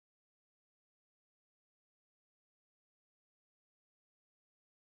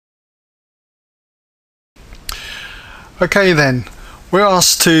Okay then, we're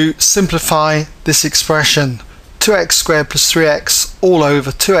asked to simplify this expression 2x squared plus 3x all over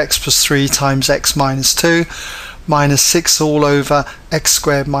 2x plus 3 times x minus 2 minus 6 all over x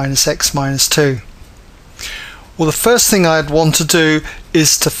squared minus x minus 2. Well, the first thing I'd want to do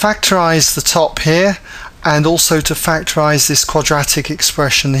is to factorize the top here and also to factorize this quadratic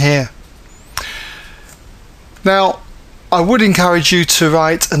expression here. Now, I would encourage you to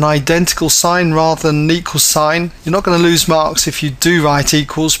write an identical sign rather than an equal sign. You're not going to lose marks if you do write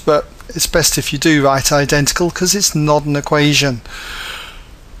equals, but it's best if you do write identical because it's not an equation.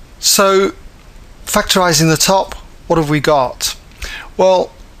 So, factorizing the top, what have we got?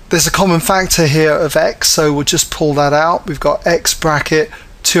 Well, there's a common factor here of x, so we'll just pull that out. We've got x bracket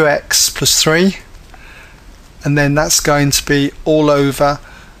 2x plus 3, and then that's going to be all over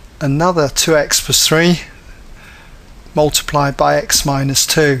another 2x plus 3 multiplied by x minus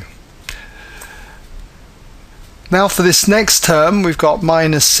 2. Now for this next term we've got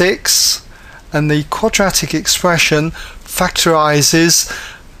minus 6, and the quadratic expression factorizes.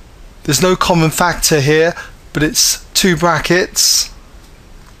 There's no common factor here, but it's two brackets,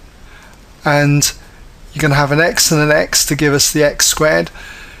 and you're going to have an x and an x to give us the x squared.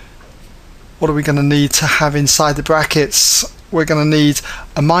 What are we going to need to have inside the brackets? We're going to need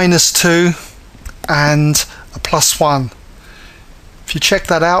a minus 2 and a plus 1. If you check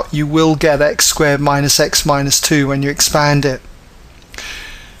that out, you will get x squared minus x minus 2 when you expand it.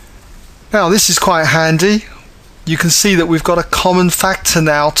 Now this is quite handy. You can see that we've got a common factor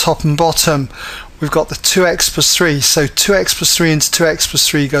now, top and bottom. We've got the 2x plus 3, so 2x plus 3 into 2x plus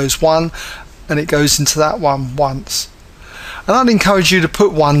 3 goes 1, and it goes into that one once. And I'd encourage you to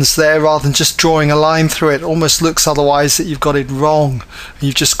put ones there rather than just drawing a line through it. It almost looks otherwise that you've got it wrong and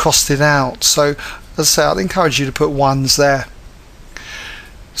you've just crossed it out. So as I say, I'd encourage you to put ones there.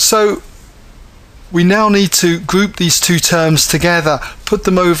 So we now need to group these two terms together, put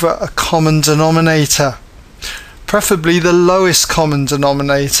them over a common denominator, preferably the lowest common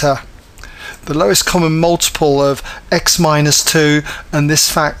denominator, the lowest common multiple of x minus 2 and this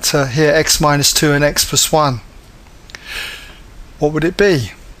factor here, x minus 2 and x plus 1. What would it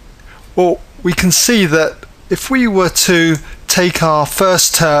be? Well, we can see that if we were to take our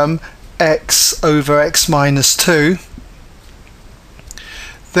first term, x over x minus 2,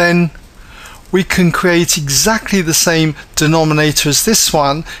 then we can create exactly the same denominator as this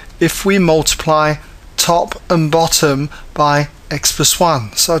one if we multiply top and bottom by x plus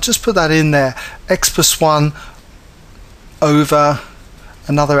 1. So I'll just put that in there, x plus 1 over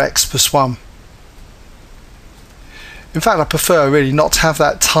another x plus 1. In fact, I prefer really not to have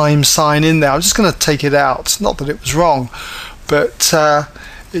that times sign in there. I'm just going to take it out. Not that it was wrong, but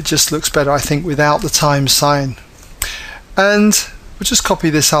it just looks better, I think, without the times sign. And we'll just copy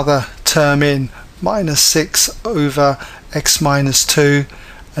this other term in, minus 6 over x minus 2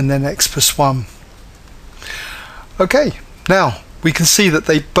 and then x plus 1. Okay, now we can see that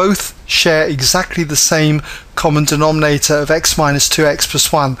they both share exactly the same common denominator of x minus 2, x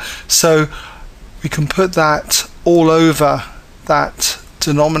plus 1. So we can put that all over that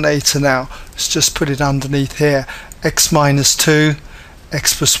denominator now. Let's just put it underneath here, x minus 2,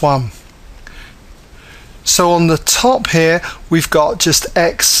 x plus 1. So on the top here we've got just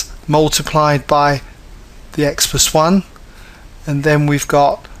x multiplied by the x plus 1, and then we've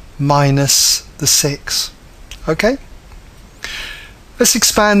got minus the 6. Okay, let's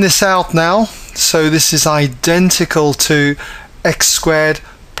expand this out now. So this is identical to x squared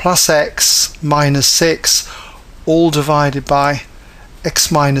plus x minus 6 all divided by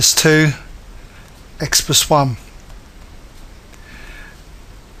x minus 2, x plus 1.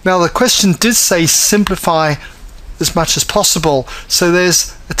 Now the question did say simplify as much as possible, so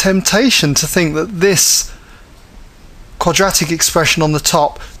there's a temptation to think that this quadratic expression on the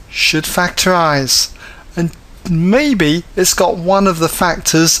top should factorize, and maybe it's got one of the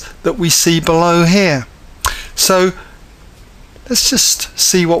factors that we see below here. So let's just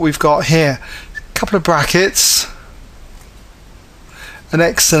see what we've got here. A couple of brackets, an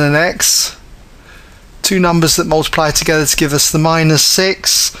x and an x, two numbers that multiply together to give us the minus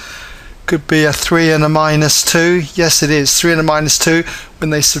 6. Could be a 3 and a minus 2. Yes, it is 3 and a minus 2.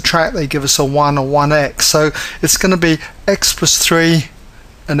 When they subtract, they give us a 1 or 1x. So it's going to be x plus 3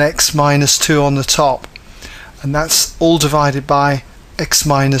 and x minus 2 on the top, and that's all divided by x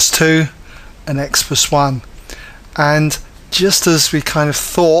minus 2 and x plus 1. And just as we kind of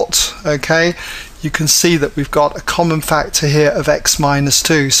thought, okay, you can see that we've got a common factor here of x minus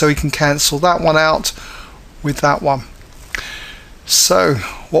 2, so we can cancel that one out with that one. So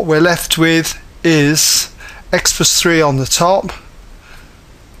what we're left with is x plus 3 on the top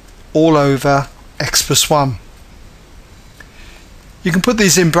all over x plus 1. You can put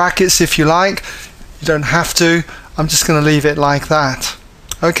these in brackets if you like. You don't have to. I'm just going to leave it like that.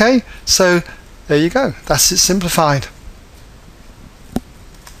 Okay, so there you go. That's it simplified.